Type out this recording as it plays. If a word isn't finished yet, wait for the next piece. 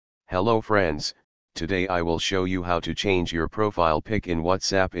Hello friends, today I will show you how to change your profile pic in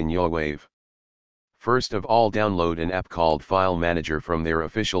WhatsApp in Youwave. First of all, download an app called File Manager from their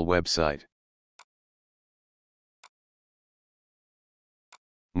official website.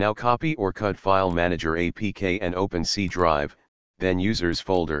 Now copy or cut File Manager APK and open C drive, then Users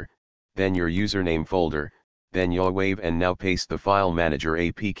folder, then your username folder, then Youwave, and now paste the File Manager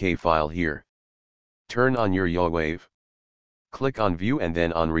APK file here. Turn on your Youwave. Click on View and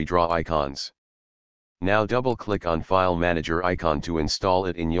then on Redraw icons. Now double-click on File Manager icon to install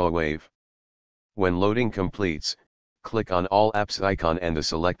it in Youwave. When loading completes, click on All Apps icon and the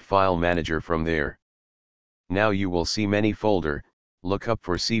select File Manager from there. Now you will see many folder, look up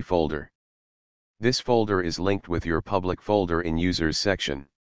for C folder. This folder is linked with your public folder in Users section.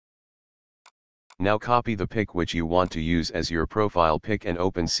 Now copy the pic which you want to use as your profile pic and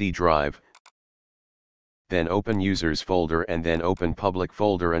open C drive. Then open Users folder and then open Public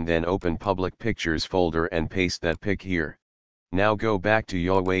folder and then open Public Pictures folder and paste that pic here. Now go back to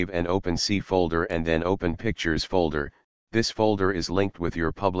Youwave and open C folder and then open Pictures folder. This folder is linked with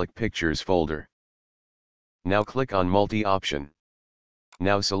your Public Pictures folder. Now click on Multi option.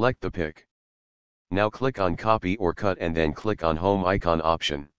 Now select the pic. Now click on Copy or Cut and then click on Home icon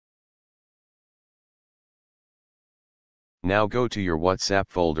option. Now go to your WhatsApp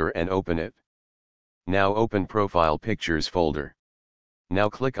folder and open it. Now open Profile Pictures folder. Now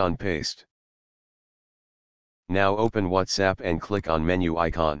click on Paste. Now open WhatsApp and click on Menu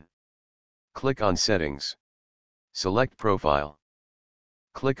icon. Click on Settings. Select Profile.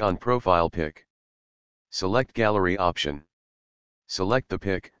 Click on Profile Pic. Select Gallery option. Select the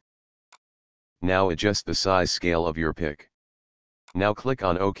pic. Now adjust the size scale of your pic. Now click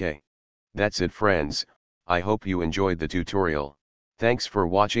on OK. That's it friends, I hope you enjoyed the tutorial. Thanks for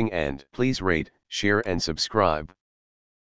watching and please rate, share and subscribe.